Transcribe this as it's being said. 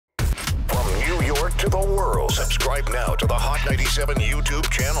to the world. Subscribe now to the Hot 97 YouTube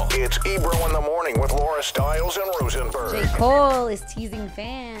channel. It's Ebro in the Morning with Laura Stiles and Rosenberg. J. Cole is teasing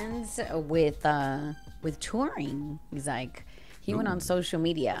fans with touring. He's like, he went on social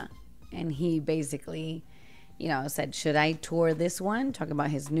media and he basically, said, should I tour this one? Talking about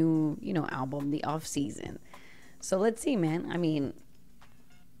his new, album, The Off Season. So let's see, man. I mean,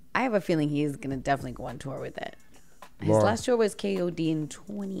 I have a feeling he is going to definitely go on tour with it. His last tour was KOD in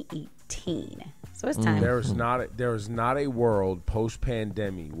 2018. So it's time. There is not a world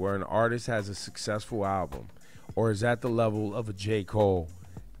post-pandemic where an artist has a successful album or is at the level of a J. Cole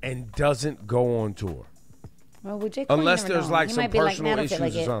and doesn't go on tour. Well, with J. Cole, unless there's he like some personal like, issues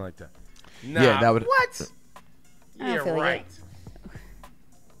like or something like that. Nah, yeah, that would. What? I don't Yeah, feel like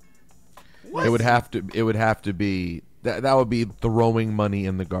right. It would have to be that would be throwing money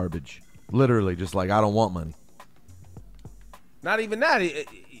in the garbage. Literally, just like, I don't want money. Not even that.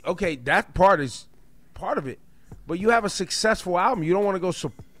 Okay, that part is part of it. But you have a successful album. You don't want to go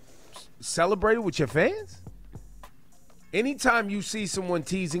celebrate it with your fans? Anytime you see someone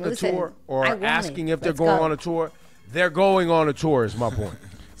teasing a tour or asking if they're going on a tour, they're going on a tour is my point.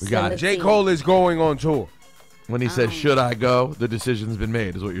 We got it. J. Cole is going on tour. When he says, should I go, the decision's been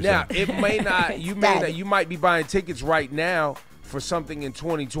made, is what you're saying. Now, it may not, you might be buying tickets right now for something in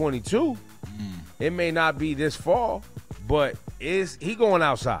 2022. It may not be this fall, but is he going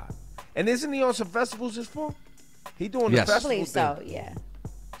outside? And isn't he on some festivals this fall? He doing the festival thing. So, yeah.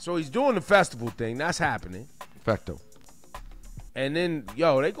 So he's doing the festival thing. That's happening. Facto. And then,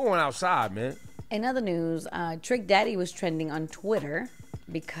 they going outside, man. In other news, Trick Daddy was trending on Twitter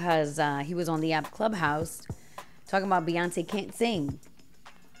because he was on the app Clubhouse talking about Beyonce can't sing.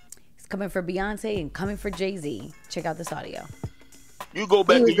 He's coming for Beyonce and coming for Jay-Z. Check out this audio. You go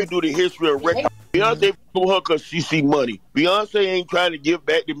back and you do the history of record. Beyonce for her because she see money. Beyonce ain't trying to give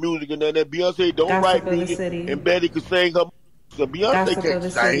back the music and none of that. Beyonce don't write music and Betty can sing her. So Beyonce can't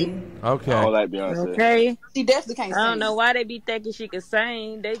sing. Okay. I don't like Beyonce. Okay. She definitely can't sing. I don't know why they be thinking she can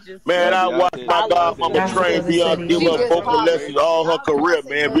sing. They just I watched my godmama train Beyonce give her vocal lessons all her career,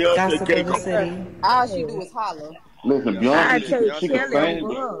 man. Beyonce can't sing. All she do is holler. Listen, Beyonce, she can sing,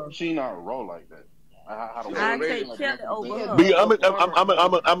 but she not roll like that. I take Kelly over her.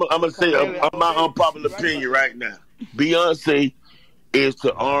 I'm gonna say my unpopular opinion right now. Beyonce is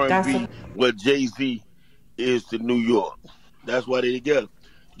to R&B what Jay-Z is to New York. That's why they together.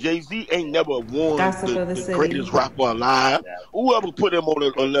 Jay-Z ain't never won the greatest rapper alive. Whoever put him on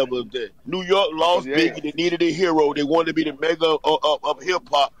a level of that. New York lost Biggie. They needed a hero. They wanted to be the mega of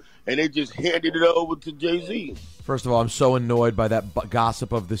hip-hop, and they just handed it over to Jay-Z. First of all, I'm so annoyed by that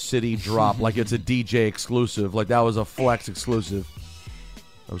gossip of the city drop like it's a DJ exclusive. Like that was a Flex exclusive.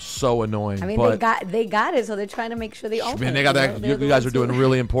 That was so annoying. I mean, but they got it, so they're trying to make sure they own it. Man, they got that. You guys are doing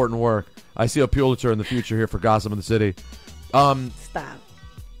really important work. I see a Pulitzer in the future here for Gossip in the City. Stop.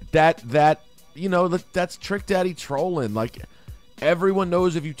 That's Trick Daddy trolling. Like, everyone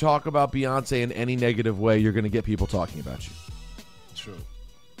knows if you talk about Beyonce in any negative way, you're going to get people talking about you. True.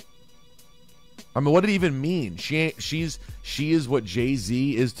 I mean, what did it even mean? She is what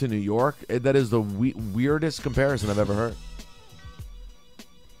Jay-Z is to New York. That is the weirdest comparison I've ever heard.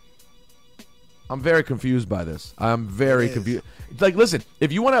 I'm very confused by this. I'm very confused. Like, listen,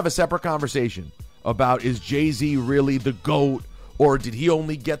 if you want to have a separate conversation about is Jay-Z really the GOAT or did he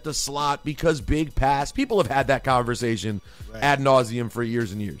only get the slot because Big passed? People have had that conversation ad nauseum for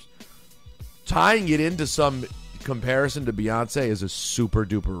years and years. Tying it into some comparison to Beyonce is a super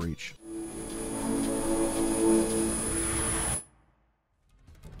duper reach.